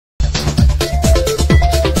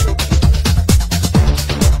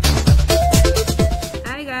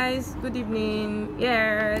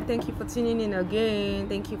thank you for tuning in again.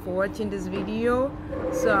 Thank you for watching this video.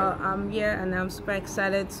 So I'm here and I'm super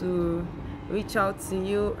excited to reach out to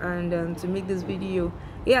you and to make this video.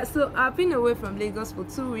 Yeah, so I've been away from Lagos for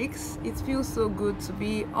 2 weeks. It feels so good to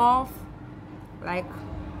be off, like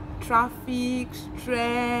traffic,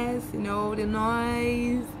 stress, you know, the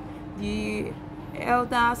noise, the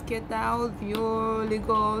elder scatter, your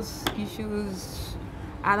Lagos issues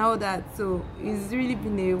and all that. So it's really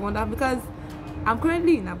been a wonder because I'm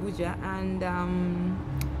currently in Abuja and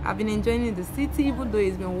I've been enjoying the city, even though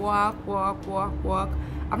it's been work.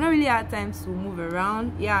 I've not really had time to move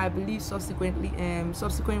around. Yeah, I believe subsequent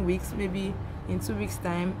weeks, maybe in 2 weeks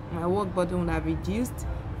time, my work burden will have reduced,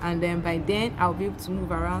 and then by then I'll be able to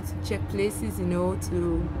move around to check places, you know,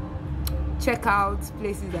 to check out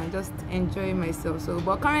places and just enjoy myself. So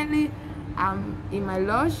but currently I'm in my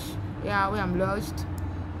lodge, yeah, where I'm lodged,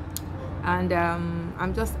 and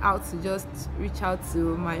I'm just out to just reach out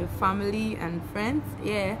to my family and friends,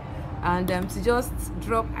 yeah, and to just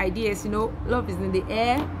drop ideas. You know, love is in the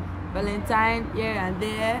air, Valentine here and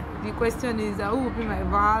there. The question is who will be my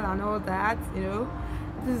val and all that. You know,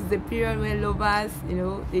 this is the period where lovers, you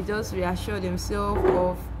know, they just reassure themselves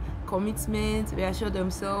of commitment, reassure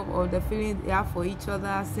themselves of the feeling they have for each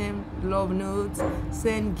other, send love notes,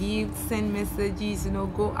 send gifts, send messages, you know,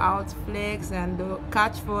 go out, flex and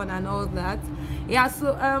catch fun and all that. Yeah,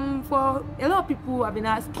 so for a lot of people have been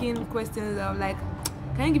asking questions of like,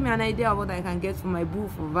 can you give me an idea of what I can get for my boo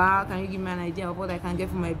for Val? Can you give me an idea of what I can get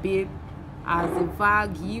for my babe as a Val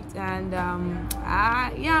gift? And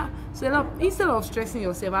yeah, so instead of stressing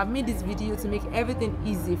yourself, I've made this video to make everything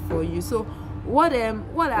easy for you. So what are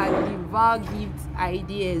the Val gift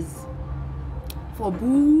ideas for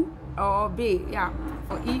boo or bae? Yeah,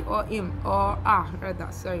 for he or him or rather,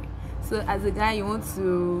 sorry. So as a guy, you want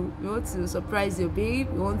to surprise your babe,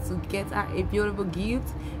 you want to get her a beautiful gift,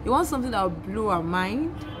 you want something that will blow her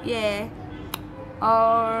mind, yeah.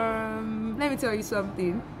 Let me tell you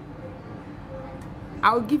something.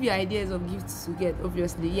 I'll give you ideas of gifts to get,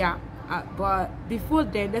 obviously, yeah. But before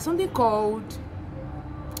then, there's something called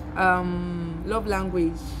love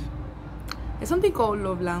language. There's something called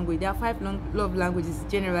love language. There are 5 love languages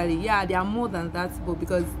generally. Yeah, there are more than that, but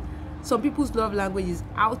because some people's love language is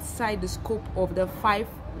outside the scope of the 5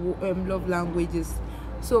 love languages,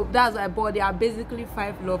 so that's why. But there are basically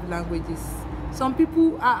 5 love languages. Some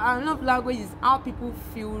people love language is how people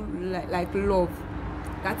feel like love.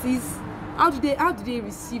 That is, how do they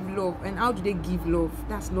receive love and how do they give love?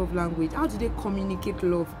 That's love language. How do they communicate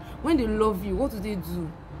love? When they love you, what do they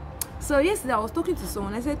do? So yesterday I was talking to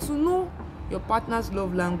someone. I said, to know your partner's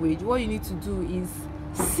love language, what you need to do is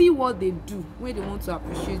see what they do when they want to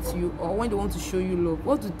appreciate you or when they want to show you love.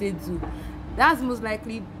 What do they do? That's most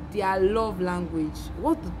likely their love language.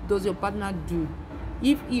 What does your partner do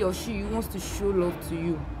if he or she wants to show love to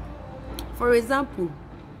you? For example,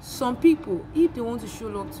 some people, if they want to show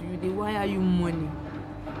love to you, they wire you money.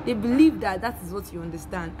 They believe that is what you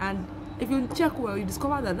understand, and if you check well, you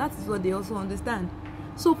discover that is what they also understand.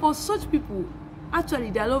 So for such people,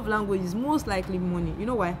 actually their love language is most likely money. You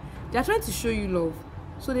know why? They are trying to show you love,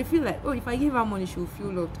 so they feel like, oh, if I give her money, she will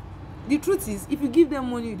feel loved. The truth is, if you give them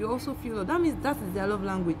money, they also feel loved. That means that is their love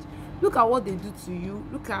language. Look at what they do to you.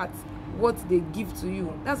 Look at what they give to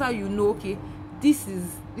you. That's how you know, okay, this is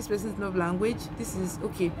this person's love language. This is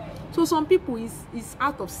okay. So some people is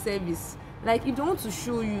out of service. Like if they want to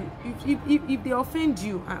show you, if they offend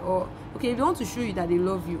you, or okay, if they want to show you that they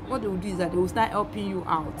love you, what they will do is that they will start helping you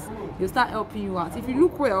out. They'll start helping you out. If you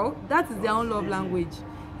look well, that is their own love language.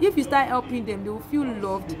 If you start helping them, they will feel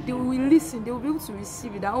loved. They will listen. They will be able to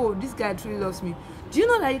receive it. That, oh, this guy truly loves me. Do you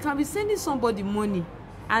know that you can be sending somebody money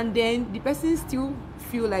and then the person still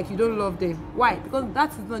feel like you don't love them? Why? Because that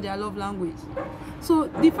is not their love language. So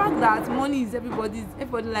the fact that money is everybody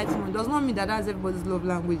likes money does not mean that that's everybody's love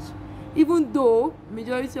language. Even though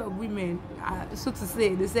majority of women, so to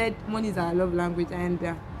say, they said money is our love language,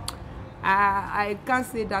 and I can't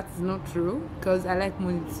say that is not true because I like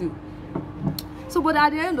money too. So, but at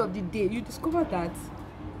the end of the day, you discover that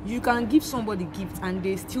you can give somebody gifts and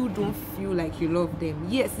they still don't feel like you love them.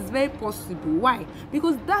 Yes, it's very possible. Why?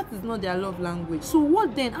 Because that is not their love language. So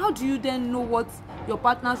what then? How do you then know what your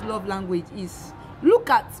partner's love language is? Look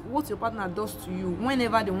at what your partner does to you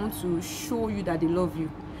whenever they want to show you that they love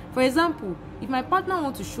you. For example, if my partner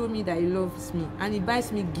wants to show me that he loves me and he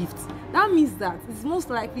buys me gifts, that means that it's most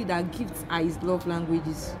likely that gifts are his love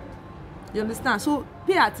languages. You understand? So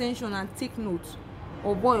pay attention and take note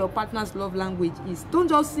of what your partner's love language is. Don't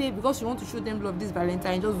just say because you want to show them love this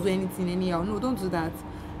Valentine, just do anything anyhow. No, don't do that.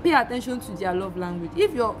 Pay attention to their love language.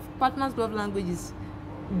 If your partner's love language is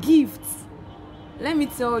gifts, let me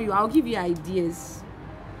tell you, I'll give you ideas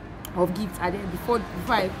of gifts at the end before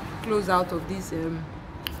I close out of this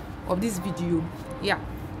video. Yeah,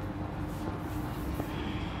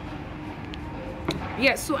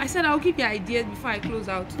 so I said I'll give you ideas before I close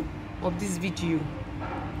out of this video.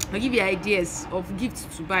 I'll give you ideas of gifts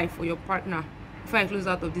to buy for your partner before I close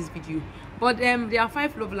out of this video. But there are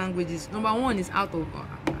 5 love languages. Number 1 is out of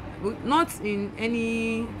not in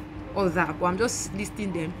any other, but I'm just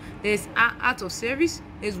listing them. There's act of service,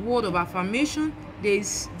 there's word of affirmation,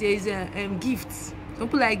 there's gifts. Some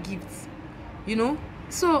people like gifts, you know.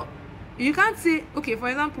 So you can't say, okay, for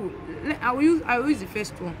example, I will use the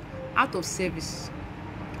first one, out of service.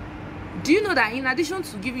 Do you know that in addition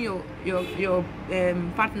to giving your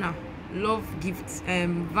partner love gifts,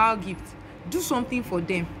 vow gifts, do something for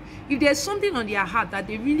them? If there's something on their heart that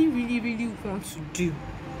they really want to do,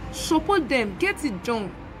 support them, get it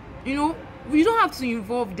done. You know, you don't have to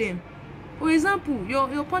involve them. For example,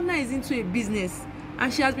 your partner is into a business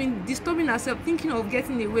and she has been disturbing herself thinking of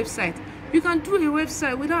getting a website. You can do a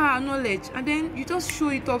website without her knowledge, and then you just show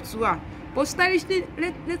it up to her. But stylishly,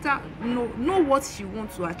 let her know what she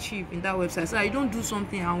wants to achieve in that website, so that you don't do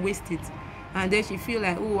something and waste it, and then she feel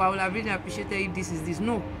like, oh, I would have really appreciated if this is this.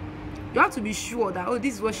 No, you have to be sure that, oh,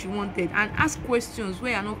 this is what she wanted, and ask questions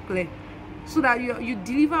where you're not clear, so that you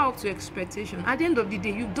deliver up to expectation. At the end of the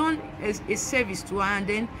day, you've done a service to her, and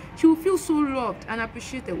then she will feel so loved and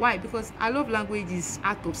appreciated. Why? Because our love language is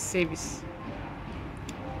act of service.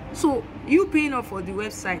 So you paying up for the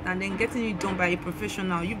website and then getting it done by a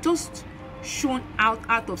professional, you've just shown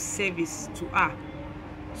out of service to her.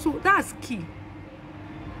 So that's key.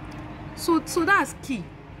 So that's key.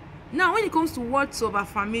 Now when it comes to words of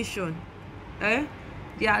affirmation, there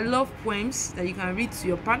are love poems that you can read to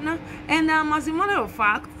your partner. And as a matter of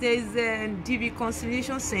fact, there's the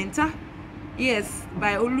Reconciliation Center, yes,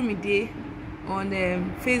 by Olumide on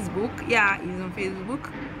Facebook. Yeah, it's on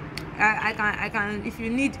Facebook. I can if you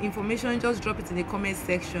need information, just drop it in the comment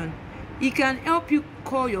section. It can help you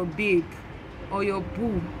call your babe or your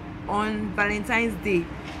boo on Valentine's Day,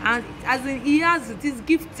 and as in it is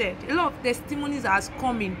gifted. A lot of testimonies are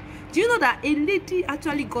coming. Do you know that a lady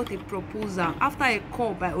actually got a proposal after a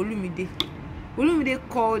call by Olumide? Olumide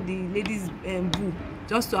called the lady's boo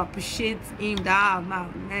just to appreciate him, that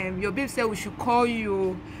your babe said we should call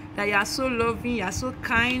you, that you are so loving, you are so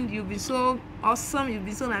kind, you've been so awesome, you've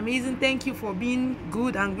been so amazing, thank you for being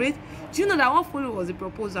good and great. Do you know that what followed was a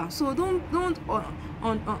proposal? So don't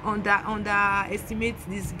underestimate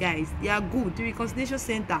these guys. They are good. The Reconciliation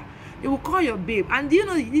Center, they will call your babe, and do you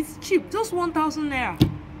know it's cheap, just 1,000 naira.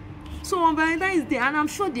 So on Valentine's Day, and I'm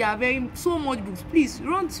sure they are so much books, please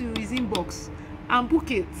run to his inbox and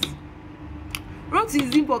book it. Run to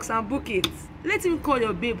his inbox and book it. Let him call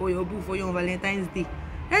your babe or your boo for you on Valentine's Day.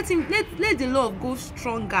 Let the love go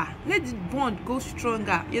stronger. Let the bond go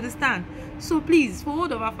stronger. You understand? So please, for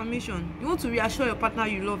word of affirmation, you want to reassure your partner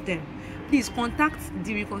you love them, please contact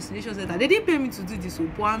the Reconciliation Center. They didn't pay me to do this,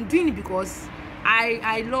 but I'm doing it because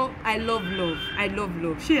I love love.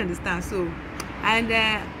 She understands. So, and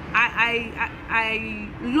I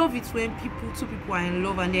love it when two people are in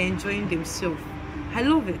love and they're enjoying themselves. I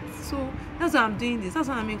love it. So that's why I'm doing this. That's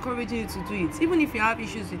why I'm encouraging you to do it. Even if you have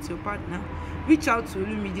issues with your partner, reach out to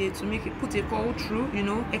Olumide to put a call through, you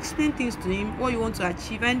know, explain things to him, what you want to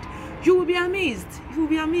achieve, and you will be amazed. You will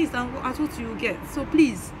be amazed at what you will get. So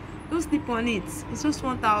please, don't sleep on it. It's just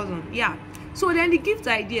 1,000. Yeah. So then the gift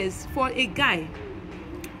ideas for a guy.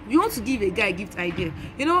 You want to give a guy a gift idea.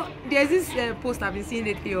 You know, there's this post I've been seeing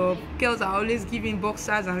lately of girls are always giving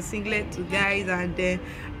boxers and singlet to guys, and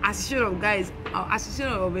association of guys,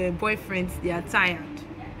 association of boyfriends, they are tired.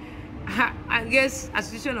 I guess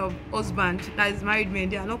association of husband that is married men,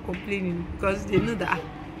 they are not complaining because they know that.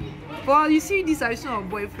 But you see this association of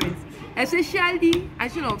boyfriends, especially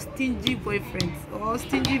association of stingy boyfriends or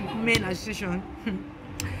stingy men association.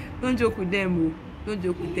 Don't joke with them. Don't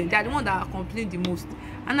joke with them. They are the ones that are complaining the most.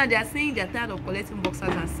 And now they are saying they are tired of collecting boxers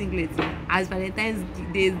and singlets as Valentine's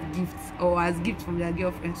Day gifts or as gifts from their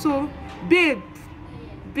girlfriend. So,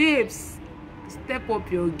 babes, step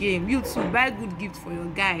up your game. You too, buy good gifts for your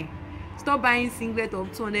guy. Stop buying singlet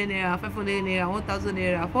of 200 naira, 500 naira, 1,000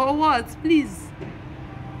 naira. For what? Please.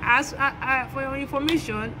 As for your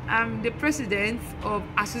information, I'm the president of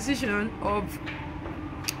Association of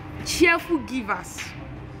Cheerful Givers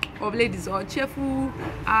of Ladies, or cheerful,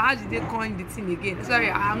 how did they coin the thing again?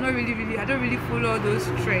 Sorry, I don't really follow those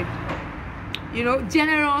trends. You know,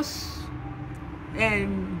 generous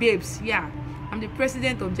babes. Yeah, I'm the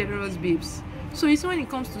president of Generous Babes. So you see, when it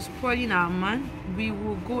comes to spoiling our man, we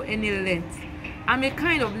will go any length. I'm a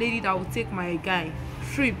kind of lady that will take my guy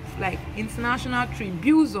trip, like international trip,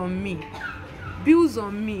 bills on me. Bills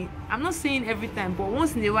on me. I'm not saying every time, but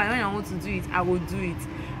once in a while when I want to do it, I will do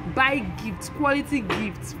it. Buy gifts, quality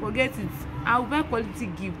gifts. Forget it. I will buy quality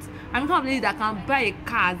gifts. I'm the kind of lady that can buy a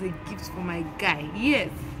car as a gift for my guy. Yes.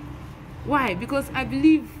 Why? Because I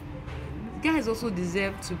believe guys also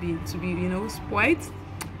deserve to be spoiled.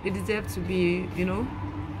 They deserve to be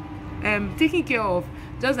taken care of.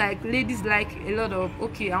 Just like ladies like a lot of,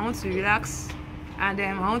 okay, I want to relax and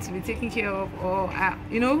I want to be taken care of, or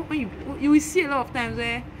when you will see a lot of times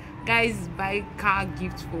where guys buy car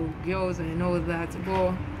gifts for girls and all that,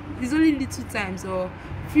 but it's only little times or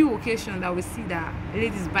few occasions that we see that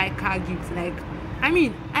ladies buy car gifts. Like,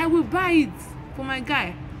 I will buy it for my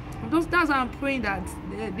guy. That's why I'm praying that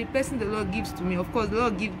the person the Lord gives to me, of course the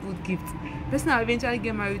Lord gives good gifts, the person I eventually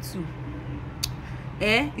get married to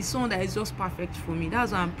is someone that is just perfect for me.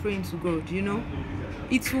 That's why I'm praying to God.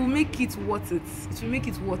 It will make it worth it. It will make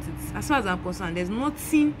it worth it. As far as I'm concerned, there's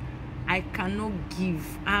nothing I cannot give.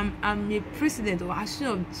 I'm a president or association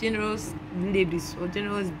of generous ladies or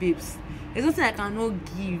generous babes. There's nothing I cannot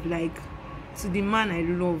give, like, to the man I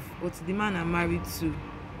love or to the man I'm married to.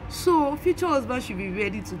 So future husband should be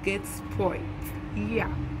ready to get spoiled.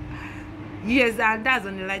 Yeah. Yes, that's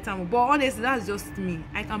on the lighter note. But honestly, that's just me.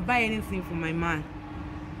 I can buy anything for my man.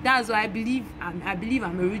 That's why I believe I'm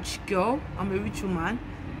a rich girl. I'm a rich woman,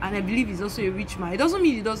 and I believe he's also a rich man. It doesn't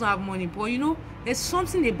mean he doesn't have money, but there's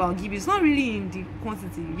something about giving. It's not really in the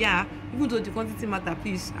quantity. Yeah, even though the quantity matter,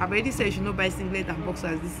 please. I've already said you should not buy singlet and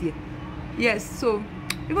boxers this year. Yes, so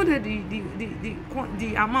even though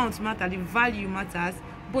the amount matter, the value matters,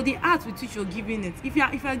 but the art with which you're giving it. If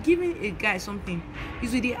you're giving a guy something,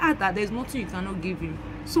 it's with the art that there's nothing you cannot give him.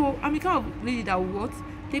 So I'm the kind of lady that will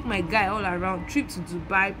take my guy all around, trip to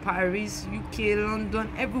Dubai, Paris, UK, London,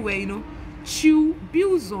 everywhere, chill,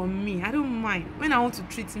 bills on me. I don't mind when I want to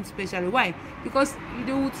treat him specially. Why? Because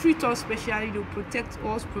they will treat us specially, they'll protect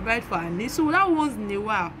us, provide for our needs. So that once in a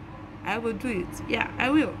while, I will do it. Yeah, I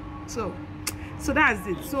will. So that's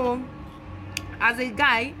it. So as a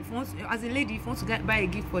guy, as a lady, if you want to buy a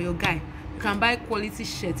gift for your guy, you can buy quality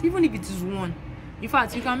shirt, even if it is one. In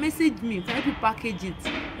fact, you can message me, can help you package it.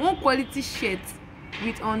 One quality shirt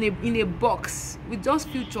in a box with just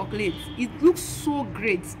few chocolates. It looks so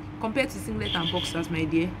great compared to singlet and boxers, my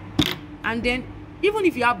dear. And then even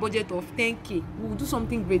if you have budget of 10k, we will do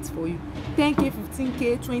something great for you. 10k,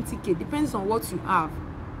 15k, 20k, depends on what you have.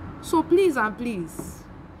 So please and please,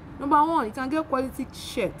 number one, you can get quality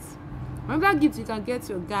shirts. Another gift you can get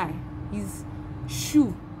your guy is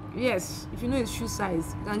shoe. Yes, if you know his shoe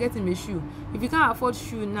size, you can get him a shoe. If you can't afford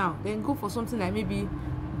shoe now, then go for something like maybe,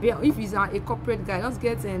 if he's a corporate guy, just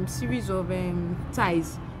get a series of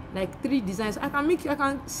ties, like 3 designs. I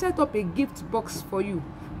can set up a gift box for you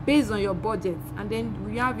based on your budget, and then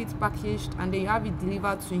we have it packaged, and then you have it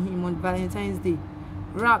delivered to him on Valentine's Day,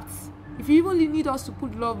 wrapped. If you even need us to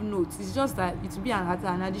put love notes, it's just that it will be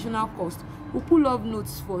an additional cost. We'll put love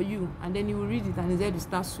notes for you, and then you will read it and his head will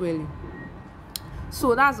start swelling.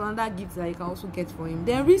 So that's another gift that you can also get for him.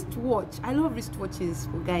 Then wristwatch. I love wristwatches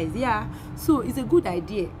for guys. Yeah, so it's a good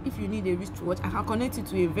idea. If you need a wristwatch, I can connect you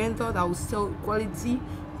to a vendor that will sell quality,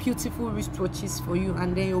 beautiful wristwatches for you,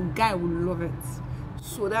 and then your guy will love it.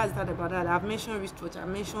 So that's that about that. I've mentioned wristwatch, I've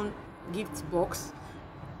mentioned gift box.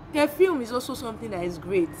 Perfume is also something that is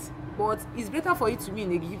great, but it's better for you to be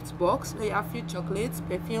in a gift box where you have few chocolates,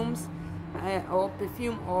 perfumes, or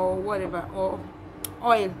perfume or whatever, or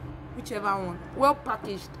oil, whichever one, well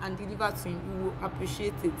packaged and delivered to him. You will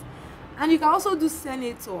appreciate it. And you can also do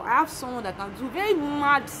senator. I have someone that can do very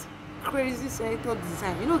mad, crazy senator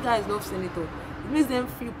design. Guys love senator. It makes them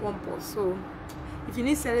feel pompous. So if you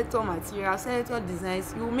need senator material, senator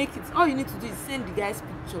designs, you will make it. All you need to do is send the guy's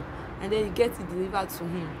picture, and then you get it delivered to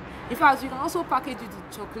him. In fact, you can also package it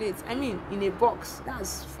with chocolates. In a box.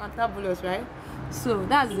 That's fantabulous, right? So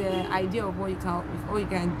that's the idea of what you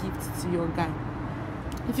can gift to your guy.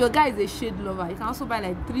 If your guy is a shade lover, you can also buy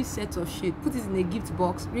like 3 sets of shade, put it in a gift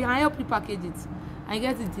box. We can help you package it and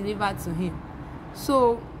get it delivered to him.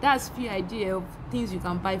 So that's the idea of things you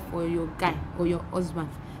can buy for your guy or your husband.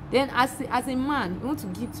 Then as a man, you want to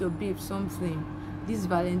give your babe something this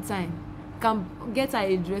Valentine, can get her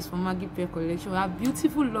a dress from Maggie Pear Collection. We have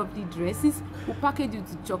beautiful, lovely dresses. We'll package it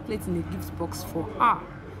with chocolate in a gift box for her.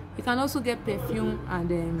 You can also get perfume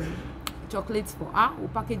and chocolates for her. We'll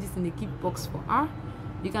package it in a gift box for her.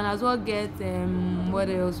 You can as well get what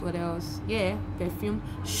else? Yeah, perfume,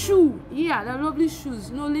 shoe. Yeah, they're lovely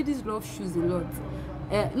shoes. Ladies love shoes a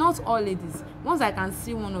lot. Not all ladies. Once I can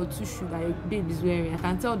see 1 or 2 shoes that your babe is wearing, I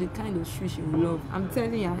can tell the kind of shoe she will love. I'm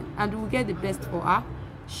telling you, and we'll get the best for her.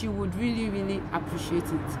 she would really appreciate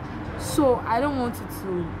it. So I don't want you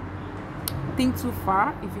to think too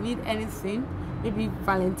far. If you need anything, maybe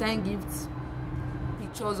Valentine gifts,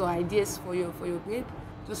 pictures or ideas for your babe,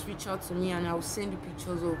 just reach out to me and I'll send you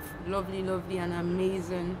pictures of lovely and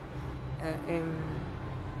amazing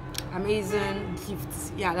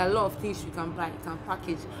gifts. Yeah, there are a lot of things you can buy, you can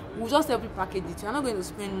package. We'll just help you package it. You're not going to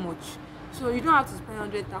spend much, so you don't have to spend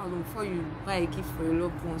 100,000 before you buy a gift for your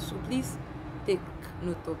loved ones. So please take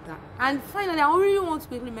note of that. And finally, I really want to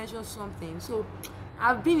quickly mention something. So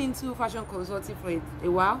I've been into fashion consulting for a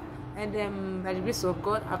while, and by the grace of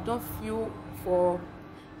God, I've done few for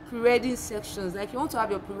pre-wedding sections. Like, you want to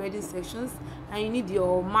have your pre-wedding sections and you need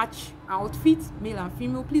your match outfit, male and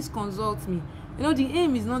female, please consult me. You know, the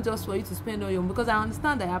aim is not just for you to spend on your own, because I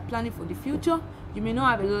understand that you're planning for the future. You may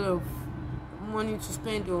not have a lot of money to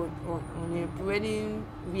spend on pre-wedding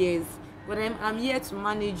wears, but I'm here to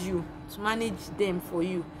manage them for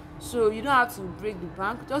you. So you don't have to break the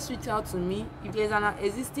bank. Just reach out to me if there's an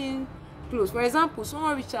existing clothes. For example,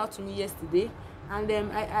 someone reached out to me yesterday, and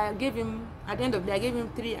I gave him, at the end of the day, I gave him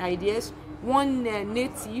 3 ideas: one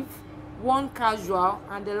native, one casual,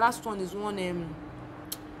 and the last one is one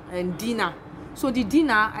dinner. So the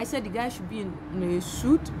dinner, I said the guy should be in a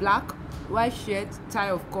suit, black, white shirt, tie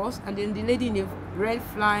of course, and then the lady in a red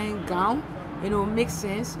flying gown. You know, makes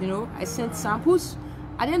sense. You know, I sent samples.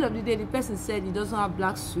 At the end of the day, the person said he doesn't have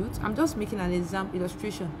black suit. I'm just making an example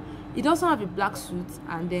illustration. He doesn't have a black suit,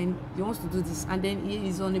 and then he wants to do this, and then he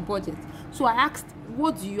is on a budget. So I asked,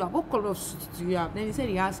 what do you have? What color of suit do you have? Then he said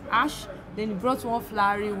he has ash. Then he brought one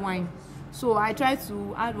flowery wine. So I tried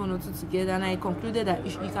to add 1 or 2 together, and I concluded that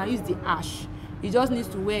you can use the ash. He just needs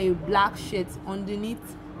to wear a black shirt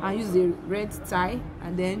underneath and use a red tie,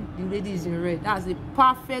 and then the lady is in red. That's a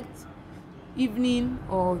perfect evening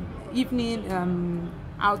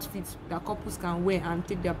outfit that couples can wear and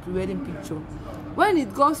take their pre-wedding picture. When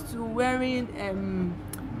it goes to wearing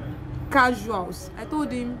casuals, I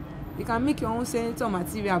told him you can make your own senator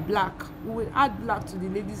material black. We will add black to the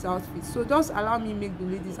lady's outfit. So just allow me make the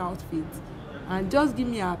lady's outfit and just give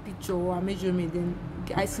me a picture or a measurement, then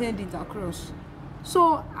I send it across.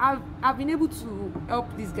 So I've been able to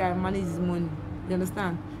help this guy manage his money. You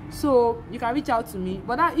understand? So you can reach out to me,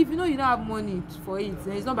 but if you know you don't have money for it,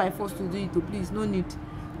 then it's not by force to do it. So please, no need.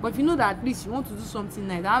 But if you know that at least you want to do something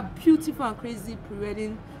nice, I have beautiful and crazy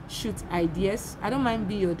pre-wedding shoot ideas, I don't mind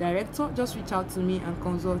being your director. Just reach out to me and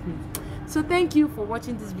consult me. So thank you for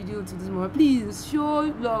watching this video to this moment. Please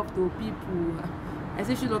show love to people. I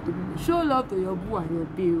say show love to people. Show love to your boo and your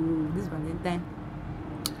bae this Valentine.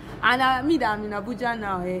 And me that I'm in Abuja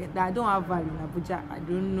now, that I don't have value in Abuja, I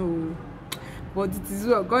don't know. But it is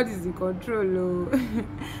well, God is in control.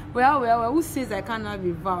 Well, who says I can't have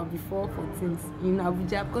a vow before 14th in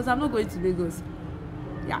Abuja? Because I'm not going to Lagos.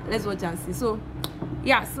 Yeah, let's watch and see. So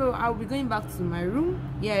yeah, so I'll be going back to my room.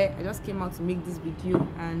 Yeah, I just came out to make this video,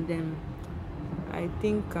 and I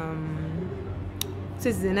think so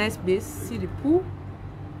it's a nice place. See the pool,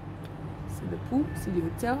 see the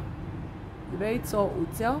hotel, a very tall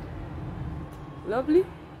hotel, lovely.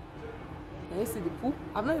 Can you see the pool?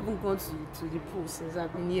 I've not even gone to the pool since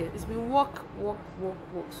I've been here. It's been walk.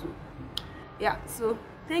 So yeah, so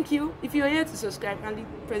thank you. If you're here to subscribe, kindly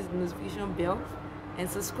press the notification bell and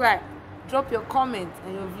subscribe. Drop your comment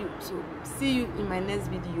and your view. So see you in my next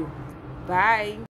video. Bye.